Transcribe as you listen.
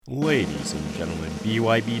Ladies and gentlemen,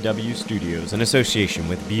 BYBW Studios, in association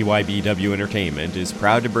with BYBW Entertainment, is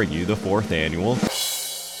proud to bring you the 4th annual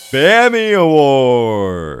BAMI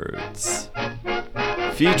Awards,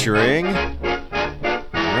 featuring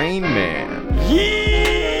Rain Man,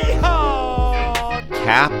 Yeehaw!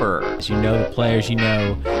 Capper. You know the players, you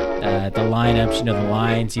know the lineups, you know the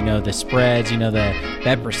lines, you know the spreads, you know the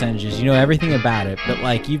bet percentages, you know everything about it. But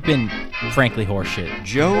like you've been, frankly, horseshit.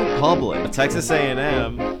 Joe Public. Texas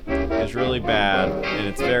A&M is really bad, and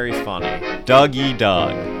it's very funny. Dougie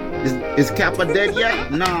Doug. Is Kappa dead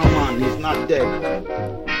yet? No, man, he's not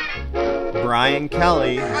dead. Brian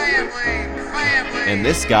Kelly. And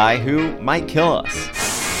this guy who might kill us.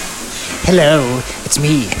 Hello, it's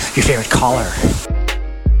me, your favorite caller.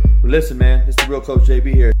 Listen, man, it's the real Coach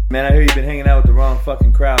JB here. Man, I hear you've been hanging out with the wrong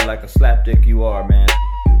fucking crowd like a slapdick you are, man.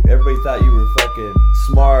 Everybody thought you were fucking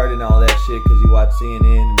smart and all that shit because you watch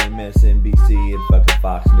CNN and MSNBC and fucking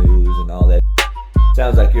Fox News and all that.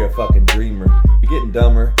 Sounds like you're a fucking dreamer. You're getting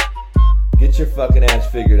dumber. Get your fucking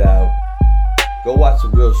ass figured out. Go watch the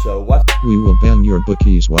real show. We will ban your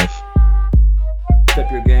bookies, wife.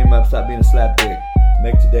 Step your game up. Stop being a slapdick.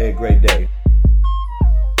 Make today a great day.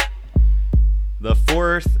 The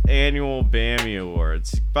 4th annual BAMI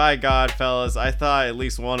Awards. By God, fellas, I thought at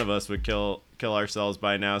least one of us would kill ourselves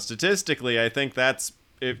by now. Statistically, I think it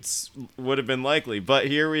would have been likely, but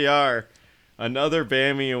here we are, another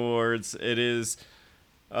BAMI Awards. It is,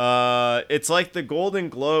 it's like the Golden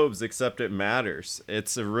Globes, except it matters.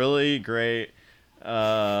 It's a really great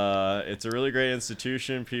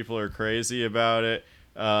institution. People are crazy about it.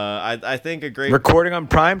 I think a great recording on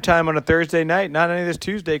prime time on a Thursday night, not any of this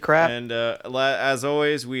Tuesday crap. And as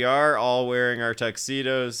always, we are all wearing our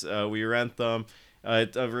tuxedos. We rent them.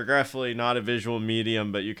 It's regretfully not a visual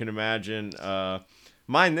medium, but you can imagine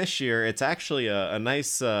mine this year. It's actually a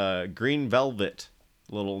nice green velvet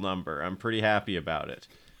little number. I'm pretty happy about it.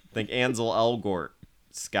 I think Ansel Elgort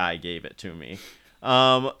Sky gave it to me.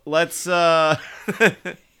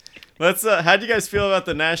 Let's how'd you guys feel about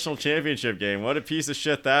the national championship game? What a piece of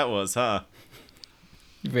shit that was, huh?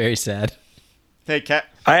 Very sad. Hey,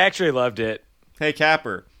 I actually loved it. Hey,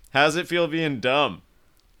 Capper, how's it feel being dumb?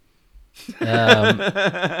 At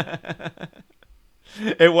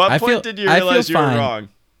what point did you realize you were wrong?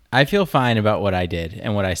 I feel fine about what I did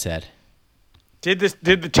and what I said. Did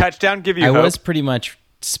the touchdown give you hope? I was pretty much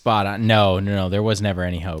spot on. No, there was never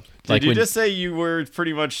any hope. Did you just say you were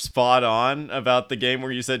pretty much spot on about the game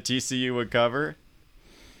where you said TCU would cover?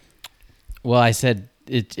 Well, I said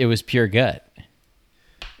it was pure gut.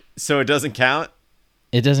 So it doesn't count?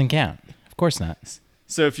 It doesn't count. Of course not.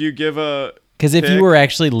 So if you give a Because if you were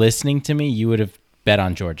actually listening to me, you would have bet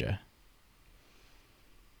on Georgia.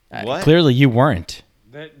 What? Clearly you weren't.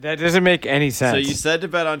 That doesn't make any sense. So you said to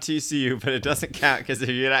bet on TCU, but it doesn't count because if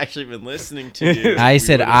you had actually been listening to you, I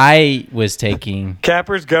said I was taking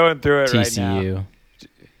Capper's going through it TCU. Right now.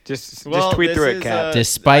 Just tweet through it, Cap.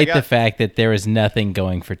 Despite the fact that there was nothing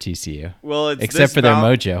going for TCU. Well, except for their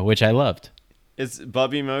mojo, which I loved. It's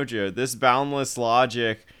Bubby Mojo. This boundless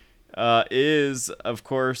logic is, of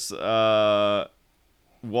course,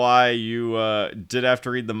 why you did have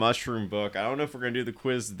to read the Mushroom book. I don't know if we're going to do the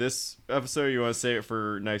quiz this episode or you want to save it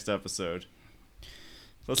for next episode.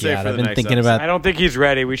 Let's save it for the next episode. I don't think he's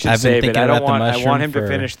ready. We should save it. I want him to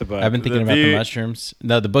finish the book. I've been thinking about the mushrooms.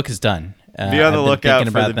 No, the book is done. Be on the lookout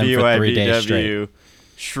for the BYBW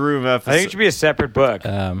Shroom episode. I think it should be a separate book.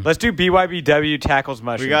 Let's do BYBW Tackles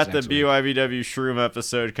Mushrooms. We got the BYBW Shroom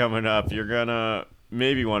episode coming up. You're going to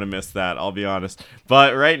maybe want to miss that, I'll be honest.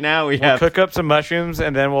 But right now we'll cook up some mushrooms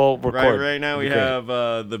and then we'll record. Right now we have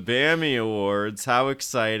the BAMI Awards. How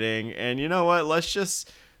exciting. And you know what?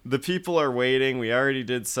 The people are waiting. We already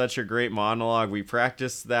did such a great monologue. We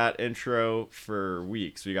practiced that intro for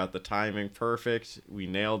weeks. We got the timing perfect. We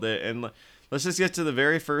nailed it. And let's just get to the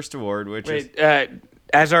very first award, which is...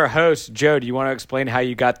 as our host, Joe, do you want to explain how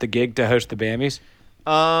you got the gig to host the BAMIs?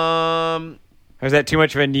 Or is that too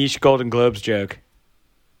much of a niche Golden Globes joke?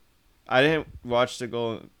 I didn't watch the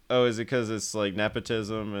Golden... Oh, is it because it's like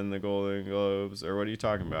nepotism in the Golden Globes? Or what are you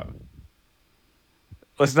talking about?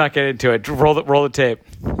 Let's not get into it. Roll the tape.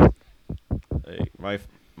 My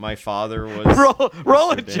father was...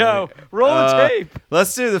 Roll it, Joe. Roll the tape.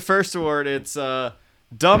 Let's do the first award. It's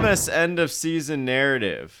Dumbest End of Season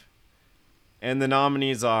Narrative. And the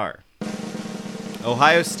nominees are...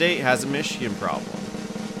 Ohio State has a Michigan problem.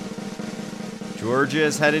 Georgia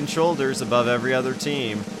is head and shoulders above every other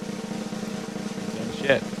team.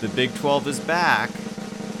 Shit. The Big 12 is back.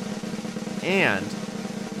 And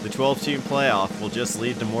the 12-team playoff will just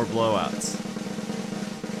lead to more blowouts.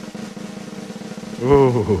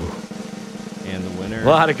 Ooh. And the winner, A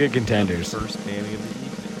lot of good contenders. the first Bammy of the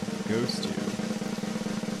evening, goes to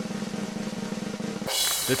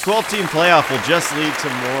the 12-team playoff. Will just lead to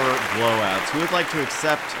more blowouts. Who would like to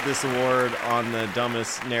accept this award on the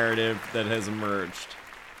dumbest narrative that has emerged?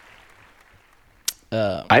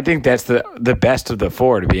 I think that's the best of the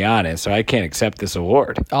four, to be honest. So I can't accept this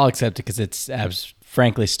award. I'll accept it because it's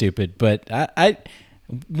frankly stupid. But I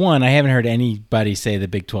haven't heard anybody say the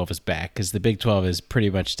Big 12 is back because the Big 12 is pretty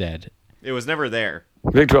much dead. It was never there.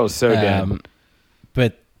 Big 12 is so dead.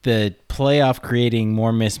 But the playoff creating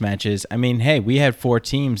more mismatches. I mean, hey, we had 4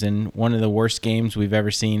 teams in one of the worst games we've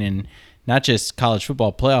ever seen in not just college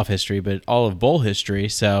football playoff history, but all of bowl history.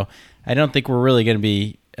 So I don't think we're really going to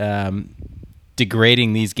be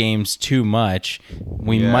degrading these games too much.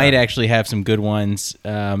 We might actually have some good ones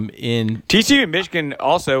in TCU and Michigan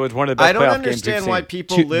also was one of the best I don't playoff understand games why we've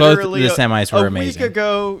people Both literally the semis were a amazing. week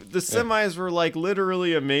ago the semis were like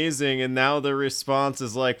literally amazing, and now the response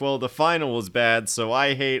is like, well, the final was bad, so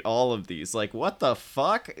I hate all of these. Like, what the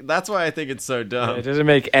fuck? That's why I think it's so seen. dumb. It doesn't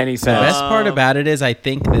make any The sense. best part about it is I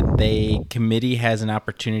think that the committee has an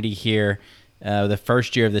opportunity here. The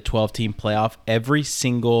first year of the 12-team playoff, every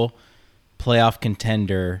single playoff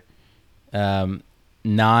contender,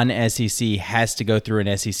 non-SEC, has to go through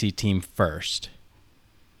an SEC team first.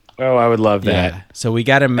 Oh, I would love that. Yeah. So we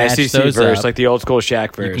got to match SEC those verse, up. like the old school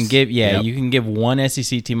Shaq verse. You can give, Yep. you can give one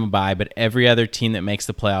SEC team a bye, but every other team that makes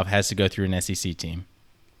the playoff has to go through an SEC team.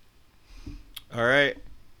 All right,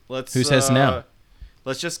 let's. Who says no?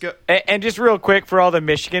 Let's just go. And just real quick for all the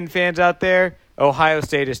Michigan fans out there, Ohio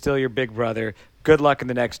State is still your big brother. Good luck in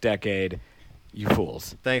the next decade, you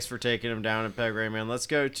fools. Thanks for taking him down at Peg Rayman. Let's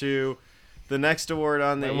go to the next award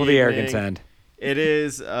on the When will the evening. arrogance end? It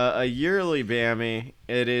is a yearly Bammy.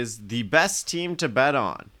 It is the best team to bet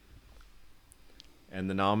on. And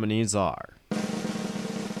the nominees are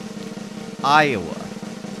Iowa,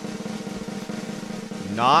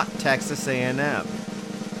 not Texas A&M,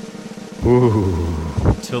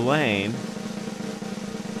 Tulane,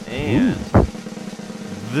 and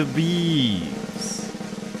the Beavs.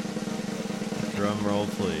 Drum roll,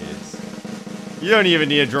 please. You don't even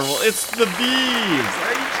need a drum roll. It's the Beavs.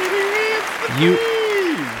 Are you kidding me? It's the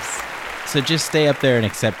Beavs. So just stay up there and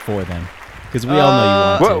accept 4 then, because we all know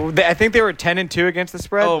you want to. Well, I think they were 10-2 against the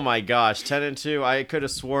spread. Oh my gosh, 10-2. I could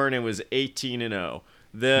have sworn it was 18-0.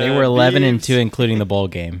 They were 11-2, including the bowl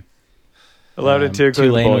game. 11-2, including the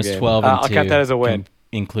Tulane bowl was game. 12-2. I'll count that as a win.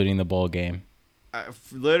 Including the bowl game.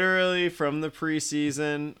 Literally from the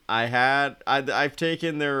preseason, I've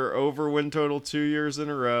taken their over win total 2 years in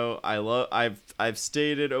a row. I've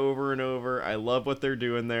stated over and over, I love what they're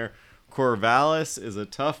doing there. Corvallis is a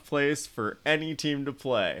tough place for any team to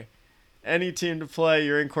play. Any team to play,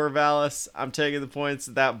 you're in Corvallis. I'm taking the points.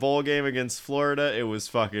 That bowl game against Florida, it was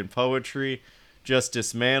fucking poetry. Just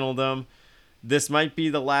dismantled them. This might be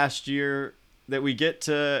the last year that we get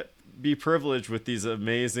to be privileged with these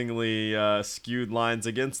amazingly skewed lines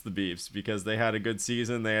against the Beefs because they had a good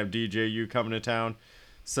season. They have DJU coming to town.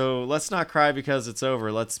 So let's not cry because it's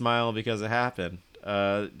over. Let's smile because it happened.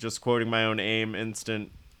 Just quoting my own AIM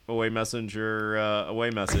instant away messenger away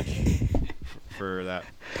message for that.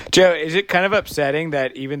 Joe, is it kind of upsetting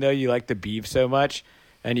that even though you like the Beef so much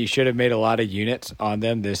and you should have made a lot of units on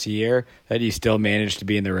them this year, that you still managed to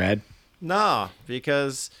be in the red? No,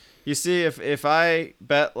 because you see, if I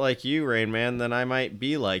bet like you, Rain Man, then I might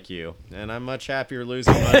be like you, and I'm much happier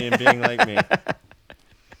losing money and being like me.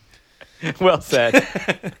 Well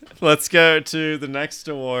said. Let's go to the next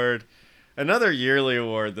award, another yearly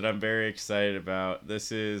award that I'm very excited about.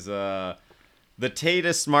 This is the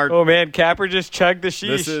Tata Smart. Oh man, Capper just chugged the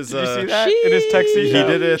sheesh. This is, Did you see that in his tuxedo? He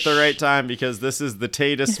did it at the right time because this is the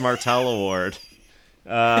Tata Smartell Award.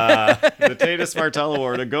 The Tata Martell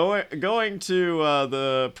Award going to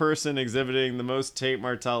the person exhibiting the most Tate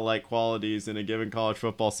Martell-like qualities in a given college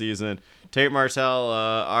football season. Tate Martell,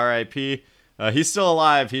 R.I.P. He's still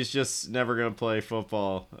alive. He's just never going to play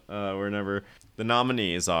football. The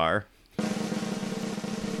nominees are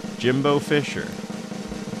Jimbo Fisher,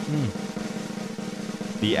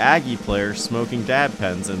 the Aggie player smoking dab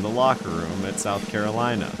pens in the locker room at South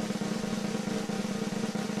Carolina,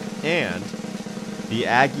 and the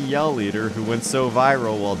Aggie yell leader who went so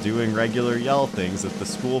viral while doing regular yell things that the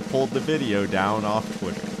school pulled the video down off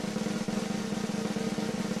Twitter.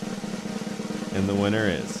 And the winner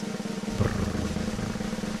is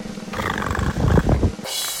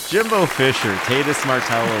Jimbo Fisher, Tatus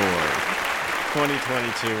Martell Award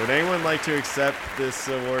 2022. Would anyone like to accept this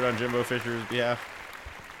award on Jimbo Fisher's behalf?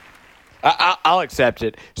 I'll accept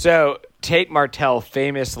it. So Tate Martell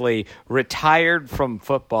famously retired from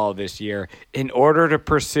football this year in order to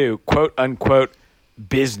pursue quote unquote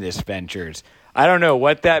business ventures. I don't know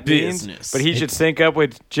what that means, but he should sync up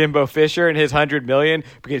with Jimbo Fisher and his $100 million,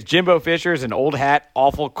 because Jimbo Fisher is an old hat,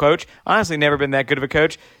 awful coach. Honestly, never been that good of a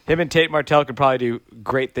coach. Him and Tate Martell could probably do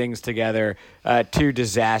great things together. Two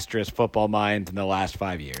disastrous football minds in the last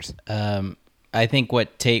 5 years. I think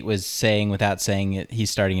what Tate was saying without saying it, he's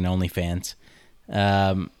starting an OnlyFans.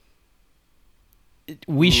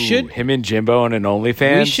 Him and Jimbo on an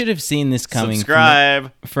OnlyFans. We should have seen this coming.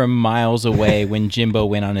 Subscribe from miles away when Jimbo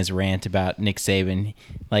went on his rant about Nick Saban.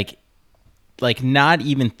 Like not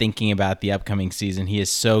even thinking about the upcoming season. He is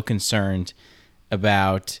so concerned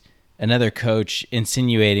about another coach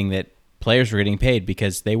insinuating that players were getting paid,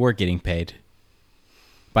 because they were getting paid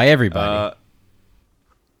by everybody,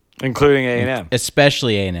 including A&M,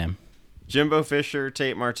 especially A&M. Jimbo Fisher,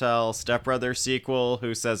 Tate Martell, Step Brother sequel.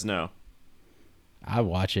 Who says no? I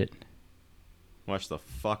watch it. Watch the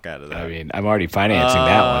fuck out of that. I mean, I'm already financing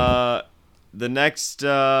that one. The next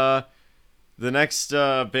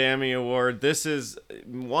Bammy Award. This is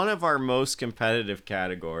one of our most competitive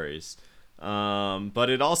categories, but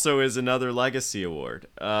it also is another legacy award.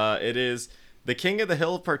 It is the King of the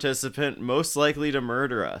Hill participant most likely to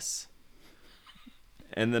murder us,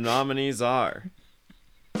 and the nominees are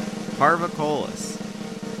Parvacolas,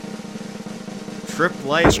 Trip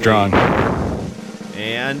Lightly, strong,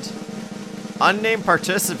 and unnamed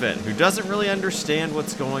participant who doesn't really understand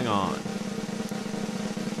what's going on.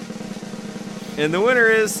 And the winner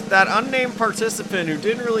is that unnamed participant who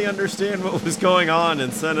didn't really understand what was going on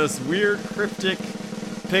and sent us weird, cryptic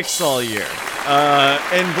pics all year.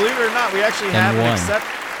 And believe it or not, we actually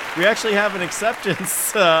have an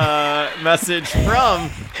acceptance message from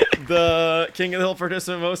the King of the Hill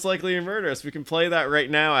participant most likely to murder us. We can play that right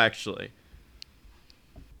now, actually.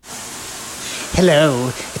 Hello,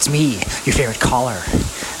 it's me, your favorite caller.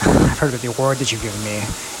 I've heard of the award that you've given me.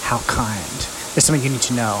 How kind. There's something you need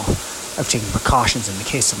to know. I've taken precautions in the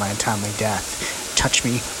case of my untimely death. Touch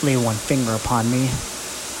me, lay one finger upon me,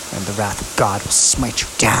 and the wrath of God will smite you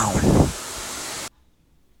down.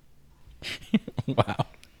 Wow.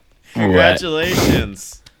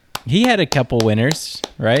 Congratulations. He had a couple winners,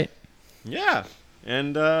 right? Yeah,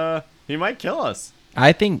 and he might kill us.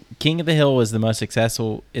 I think King of the Hill was the most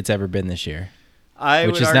successful it's ever been this year.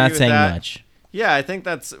 Which is not saying much. Yeah,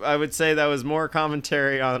 I would say that was more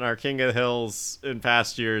commentary on our King of the Hills in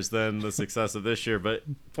past years than the success of this year, but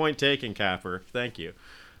point taken, Capper. Thank you.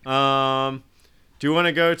 Do you want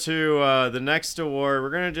to go to the next award?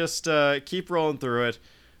 We're going to just keep rolling through it.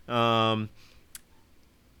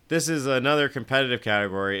 This is another competitive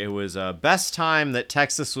category. It was best time that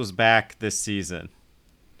Texas was back this season.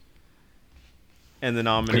 And the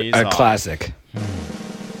nominees are classic.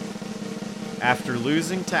 After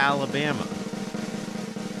losing to Alabama,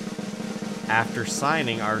 after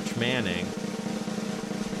signing Arch Manning,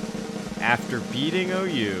 after beating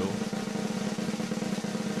OU,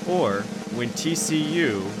 or when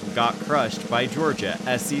TCU got crushed by Georgia.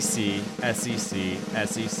 SEC.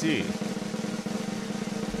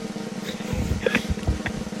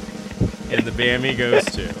 And the Bammy goes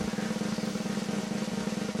to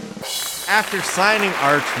after signing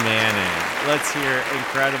Arch Manning. Let's hear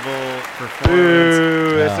incredible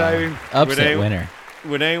performance. Upset winner.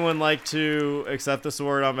 Would anyone like to accept this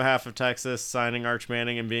award on behalf of Texas, signing Arch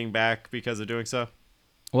Manning and being back because of doing so?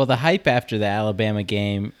 Well, the hype after the Alabama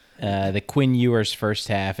game, the Quinn Ewers first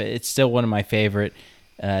half, it's still one of my favorite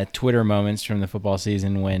Twitter moments from the football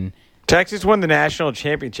season when Texas won the national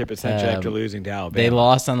championship essentially after losing to Alabama. They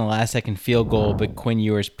lost on the last-second field goal, but Quinn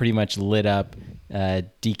Ewers pretty much lit up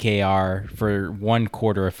DKR for one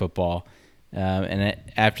quarter of football. And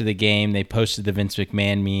after the game, they posted the Vince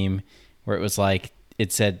McMahon meme where it was like,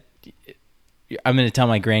 it said, I'm going to tell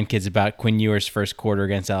my grandkids about Quinn Ewers' first quarter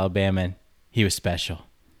against Alabama, and he was special.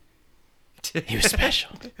 He was special.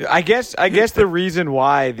 I guess the reason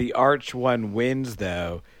why the Arch one wins,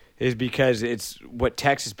 though, is because it's what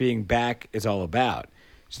Texas being back is all about.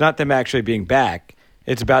 It's not them actually being back.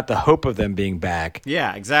 It's about the hope of them being back.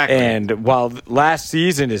 Yeah, exactly. And while last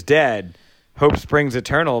season is dead, hope springs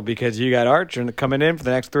eternal because you got Arch coming in for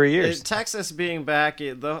the next 3 years. Texas being back,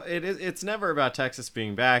 it's never about Texas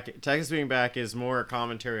being back. Texas being back is more a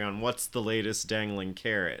commentary on what's the latest dangling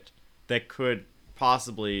carrot that could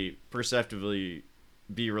possibly perceptively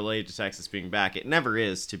be related to Texas being back. It never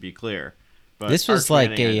is, to be clear. But this was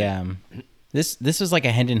like this was like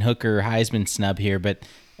a Hendon Hooker Heisman snub here, but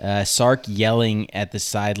Sark yelling at the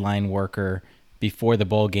sideline worker before the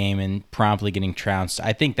bowl game and promptly getting trounced.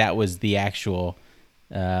 I think that was the actual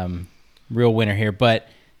real winner here. But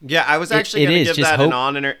Yeah, I was actually going to give that hope, an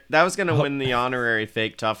honor. That was going to win the honorary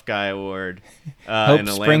fake tough guy award. Hope in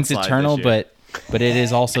a springs landslide eternal, this year. but it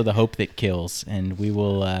is also the hope that kills, and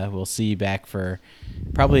we'll see you back for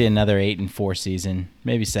probably another 8-4 season,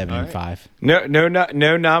 maybe 7-5.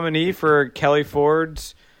 No nominee for Kelly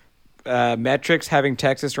Ford's metrics having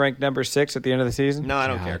Texas ranked number 6 at the end of the season. No, I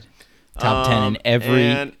don't care. Top 10 in every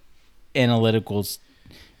and analytical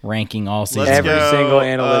ranking all season. Every go, single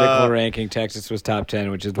analytical ranking, Texas was top 10,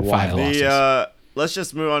 which is wild. Let's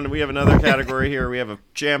just move on. We have another category here. We have a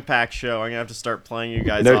jam-packed show. I'm going to have to start playing you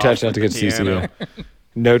guys No off touchdowns with the against piano. TCU.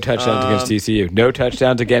 No touchdowns against TCU. No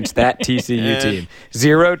touchdowns against that TCU team.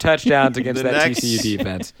 0 touchdowns against that TCU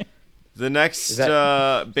defense. The next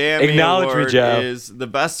that- BAMI Acknowledge me, award Joe. is the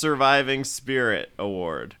Best Surviving Spirit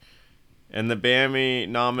Award. And the BAMI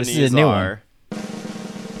nominees This is a new are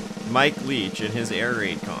Mike Leach and his air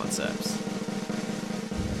raid concepts,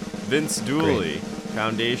 Vince Dooley,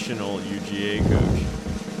 foundational UGA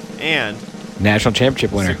coach, and National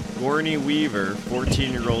championship winner. Sigourney Weaver,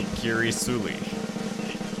 14-year-old Kiri Sully.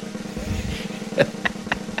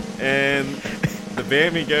 And the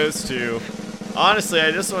BAMI goes to... Honestly,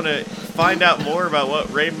 I just want to find out more about what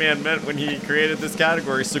Rain Man meant when he created this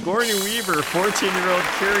category. Sigourney Weaver, 14-year-old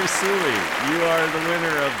Kiri Sully. You are the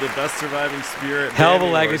winner of the Best Surviving Spirit. Hell of a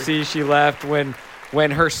BAMI legacy she left when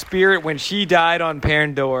her spirit, when she died on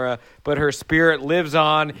Pandora, but her spirit lives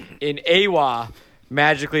on in Awa,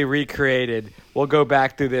 magically recreated. We'll go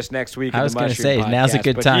back through this next week. I was going to say, now's a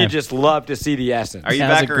good but time. you just love to see the essence. Are you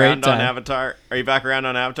Now's back a great around on time. Avatar? Are you back around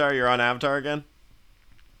on Avatar? You're on Avatar again?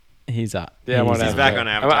 He's up. Yeah, I'm on He's Avatar. back on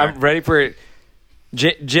Avatar. I'm ready for it.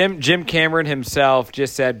 Jim Cameron himself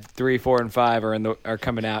just said 3, 4, and 5 are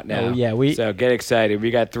coming out now. Oh, yeah, so get excited.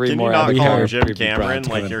 We got 3 Can more. you not Avatar call him Jim preview Cameron products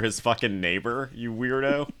like coming. you're his fucking neighbor, you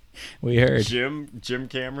weirdo? We heard Jim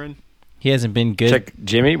Cameron? he hasn't been good. Check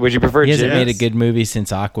Jimmy. Would you prefer He Jim? hasn't made a good movie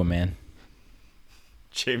since Aquaman.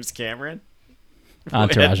 James Cameron?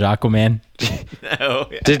 Entourage Aquaman. No.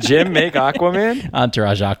 Did Jim make Aquaman?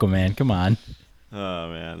 Entourage Aquaman. Come on, Oh,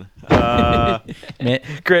 man.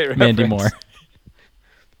 Great Mandy reference. Moore.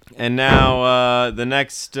 And now the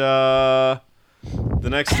next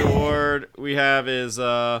award we have is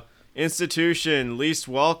Institution Least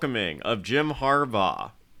Welcoming of Jim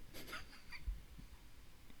Harbaugh.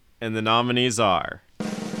 And the nominees are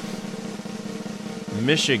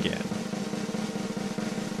Michigan,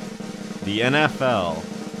 the NFL,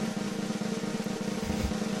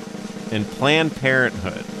 and Planned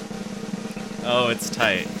Parenthood. Oh, it's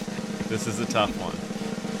tight. This is a tough one.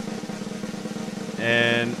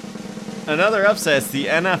 And another upset is the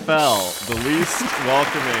NFL, the least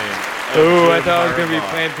welcoming. Oh, I thought it was going to be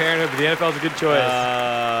Planned Parenthood, but the NFL's a good choice.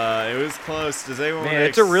 It was close. Does anyone Man,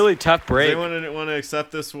 it's a really tough break. Does anyone want to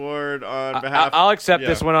accept this award on behalf? I'll accept Yeah.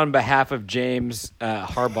 this one on behalf of James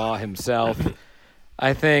Harbaugh himself.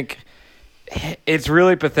 I think it's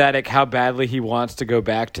really pathetic how badly he wants to go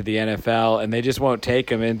back to the NFL, and they just won't take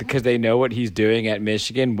him in because they know what he's doing at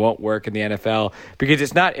Michigan won't work in the NFL because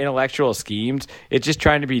it's not intellectual schemes. It's just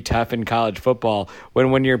trying to be tough in college football.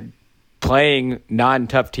 When you're playing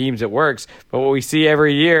non-tough teams, it works. But what we see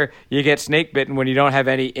every year, you get snake bitten when you don't have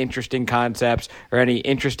any interesting concepts or any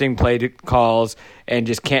interesting play calls and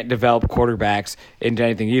just can't develop quarterbacks into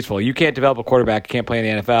anything useful. You can't develop a quarterback, you can't play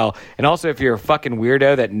in the NFL. And also, if you're a fucking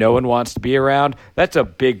weirdo that no one wants to be around, that's a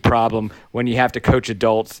big problem when you have to coach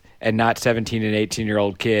adults and not 17 and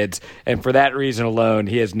 18-year-old kids. And for that reason alone,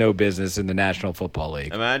 he has no business in the National Football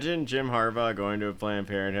League. Imagine Jim Harbaugh going to a Planned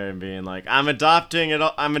Parenthood and being like, "I'm adopting it.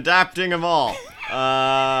 I'm adapting them all.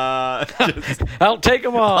 I'll take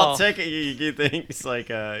them all. I'll take it." He thinks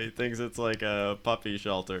it's like a puppy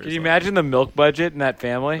shelter. Can you imagine the milk budget in that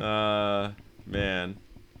family? Man,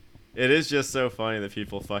 it is just so funny that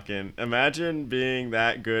people fucking imagine being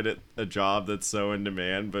that good at a job that's so in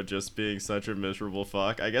demand, but just being such a miserable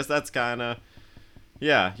fuck. I guess that's kind of,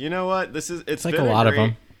 yeah. You know what? It's like been a lot of great-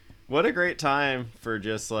 them. What a great time for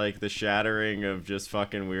just like the shattering of just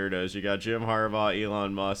fucking weirdos. You got Jim Harbaugh,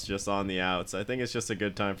 Elon Musk just on the outs. I think it's just a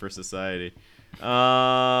good time for society.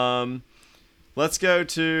 Let's go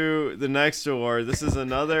to the next award. This is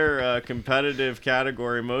another competitive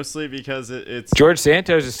category, mostly because it's George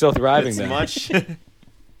Santos is still thriving it's there. much.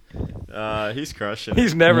 He's crushing.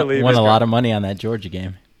 He's never leaving. Won a lot of money on that Georgia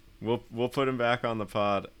game. We'll put him back on the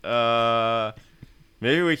pod.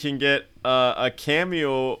 Maybe we can get a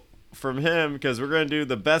cameo from him because we're going to do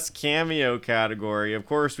the best cameo category. Of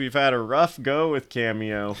course, we've had a rough go with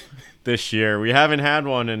cameo this year. We haven't had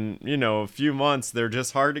one in, a few months. They're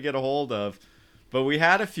just hard to get a hold of. But we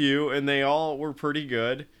had a few, and they all were pretty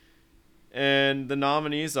good. And the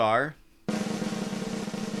nominees are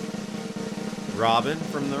Robin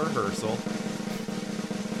from The Rehearsal,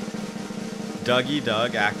 Dougie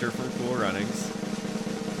Doug, actor from Cool Runnings,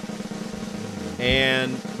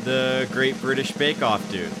 and the Great British Bake Off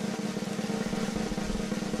dude.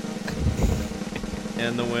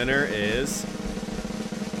 And the winner is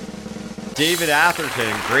David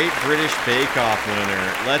Atherton, Great British Bake Off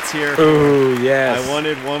winner. Let's hear. Ooh, yes. I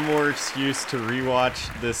wanted one more excuse to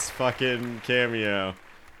rewatch this fucking cameo,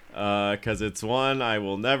 because it's one I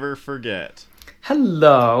will never forget.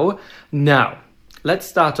 Hello. Now, let's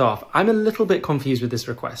start off. I'm a little bit confused with this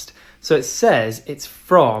request. So it says it's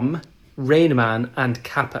from Rain Man and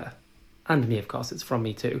Kappa. And me, of course. It's from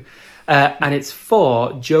me too. And it's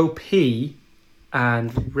for Joe P.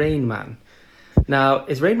 and Rain Man. Now,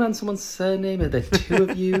 is Rain Man someone's surname? Are there two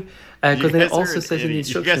of you? Because then it also says in the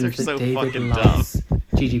instructions that David loves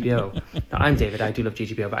GGBO. Now, I'm David. I do love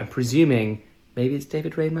GGBO, but I'm presuming maybe it's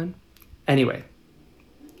David Rain Man. Anyway,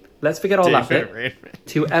 let's forget all that bit.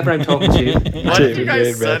 To whoever I'm talking to. Why did you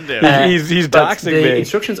guys send him? He's doxing me. The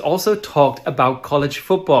instructions also talked about college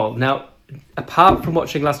football. Now, apart from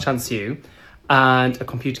watching Last Chance U and a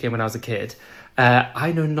computer game when I was a kid,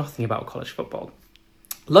 I know nothing about college football.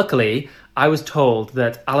 Luckily, I was told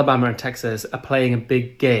that Alabama and Texas are playing a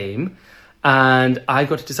big game, and I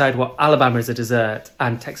got to decide what Alabama is a dessert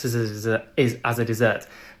and Texas is as a dessert.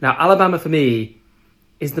 Now, Alabama for me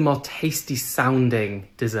is the more tasty sounding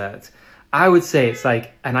dessert. I would say it's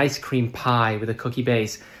like an ice cream pie with a cookie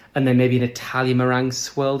base and then maybe an Italian meringue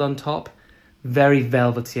swirled on top. Very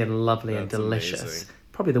velvety and lovely. That's and delicious. Amazing.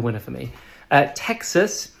 Probably the winner for me.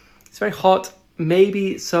 Texas, it's very hot.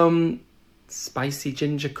 Maybe some spicy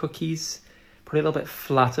ginger cookies. Probably a little bit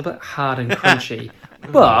flatter, but hard and crunchy.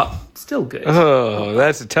 But still good. Oh,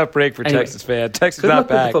 that's a tough break for Texas fan. Texas good not luck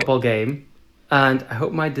back. With the football game. And I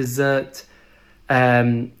hope my dessert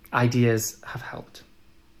ideas have helped.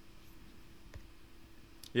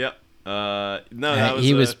 Yep. No,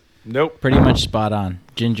 he was nope. Pretty much spot on.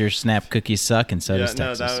 Ginger snap cookies suck, and so does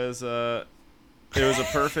Texas. No, that was it was a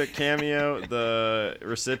perfect cameo. The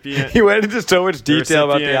recipient. He went into so much detail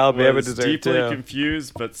about the Alabama was dessert. Deeply too.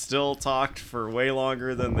 confused, but still talked for way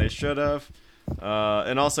longer than they should have.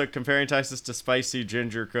 And also comparing Texas to spicy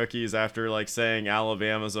ginger cookies after like saying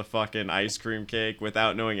Alabama's a fucking ice cream cake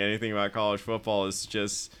without knowing anything about college football is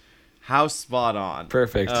just how spot on.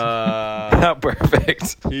 Perfect. How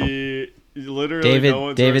perfect. He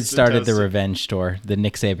literally David started the revenge tour, the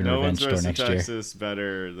Nick Saban revenge tour next year. Texas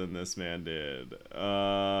better than this man did.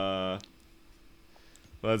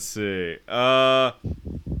 Let's see.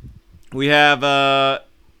 We have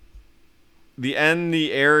the End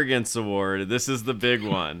the Arrogance Award. This is the big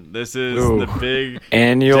one. This is the big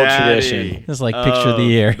annual tradition. This is like picture of the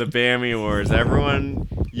year. The BAMI Awards. Everyone,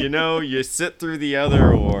 you sit through the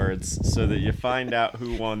other awards so that you find out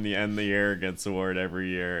who won the End the Arrogance Award every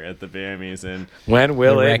year at the BAMIs. And when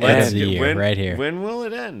will it end? Right here. When will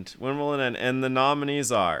it end? When will it end? And the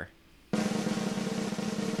nominees are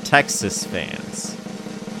Texas fans.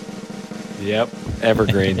 Yep.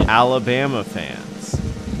 Evergreen. Alabama fans.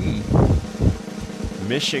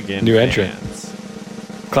 Michigan New fans.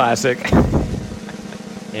 Entrant. Classic.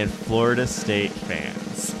 And Florida State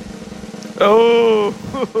fans. Oh!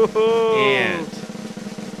 And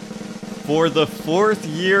for the fourth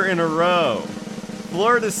year in a row,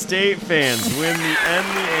 Florida State fans win the End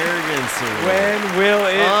the Arrogance Award. When will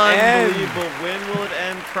it end? Unbelievable. When will it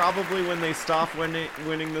end? Probably when they stop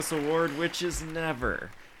winning this award, which is never.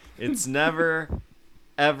 It's never,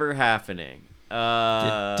 ever happening.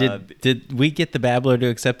 Did we get the Babbler to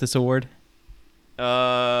accept this award?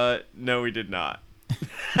 No, we did not.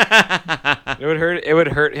 It would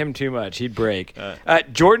hurt him too much. He'd break.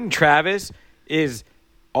 Jordan Travis is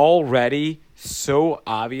already so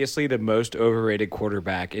obviously the most overrated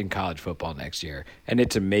quarterback in college football next year, and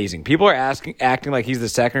it's amazing. People are acting like he's the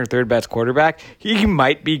second or third best quarterback. He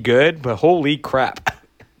might be good, but holy crap!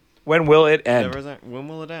 When will it end? When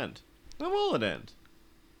will it end? When will it end?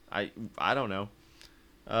 I don't know.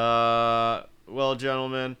 Well,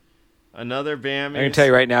 gentlemen, another BAMI. I can tell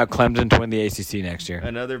you right now, Clemson to win the ACC next year.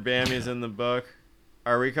 Another BAMI's in the book.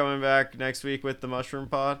 Are we coming back next week with the Mushroom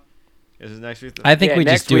Pod? Is it next week? I think we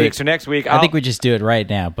just do it. So next week, I think we just do it right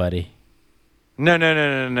now, buddy. No.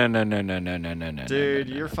 Dude,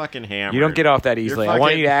 you're fucking hammered. You don't get off that easily. I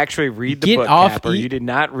want you to actually read the book, Capper. You did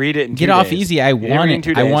not read it in 2 days. Get off easy. I want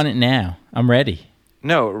it. I want it now. I'm ready.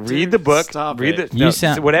 No, read the book.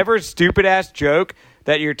 Whatever stupid ass joke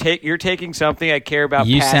that you're taking something I care about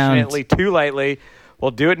passionately too lightly. We'll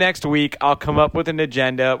do it next week. I'll come up with an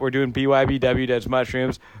agenda. We're doing BYBW does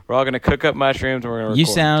mushrooms. We're all going to cook up mushrooms and we're going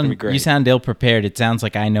to record. You sound ill prepared. It sounds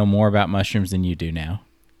like I know more about mushrooms than you do now.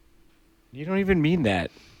 You don't even mean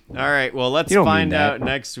that. All right, well, let's You don't mean find that. out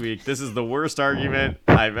next week. This is the worst argument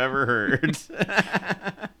I've ever heard.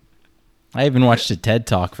 I even watched a TED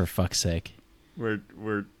Talk, for fuck's sake. we're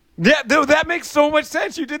Yeah, dude, that makes so much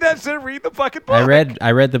sense. You did that instead of reading the fucking book.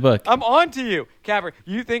 I read the book. I'm on to you, Capper.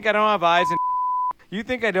 You think I don't have eyes? You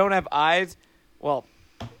think I don't have eyes? Well,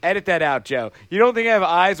 edit that out, Joe. You don't think I have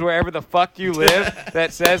eyes wherever the fuck you live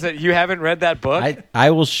that says that you haven't read that book?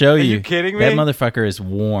 I will show you. Are you kidding me? That motherfucker is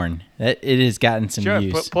worn. That it has gotten some Sure,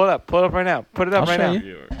 use. pull it up. Pull it up right now. Put it up I'll right show now.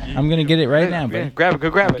 you. I'm gonna get it right now, Yeah, buddy. grab it. Go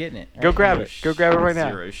grab I'm it. getting it. Go grab it. Go grab it right now.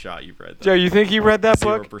 Zero shot you've read that. Joe, you think he read that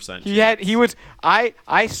book? 0% He was.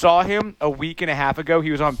 I saw him a week and a half ago. He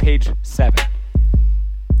was on page 7.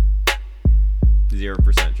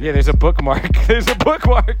 0%. Yeah, there's a bookmark. There's a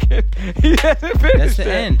bookmark. He hasn't finished That's the it.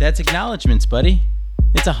 end. That's acknowledgments, buddy.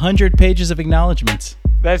 It's 100 pages of acknowledgments.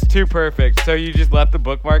 That's too perfect. So you just left the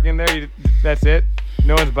bookmark in there? That's it?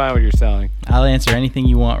 No one's buying what you're selling. I'll answer anything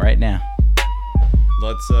you want right now.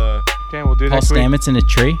 Let's Okay, we'll do Paul next week. Stamets in a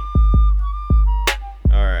tree.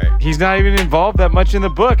 all right. He's not even involved that much in the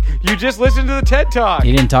book. You just listened to the TED Talk.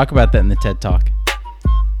 He didn't talk about that in the TED Talk.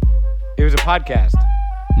 It was a podcast.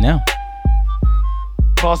 No.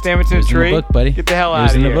 Paul Stamets in It a was in the tree. book, buddy. Get the hell It out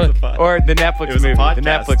was of in the here. book. Or the It Netflix was a movie. The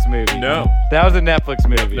podcast. Netflix movie. No. That was a Netflix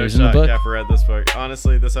movie. No was in the shot. book. Capper read this book.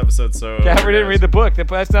 Honestly, this episode's so. Capper didn't read the book.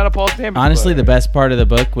 That's not a Paul Stamets Honestly, book. the best part of the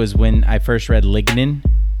book was when I first read Lignin,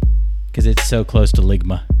 because it's so close to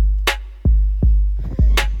Ligma.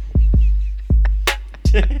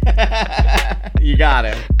 You got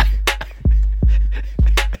him.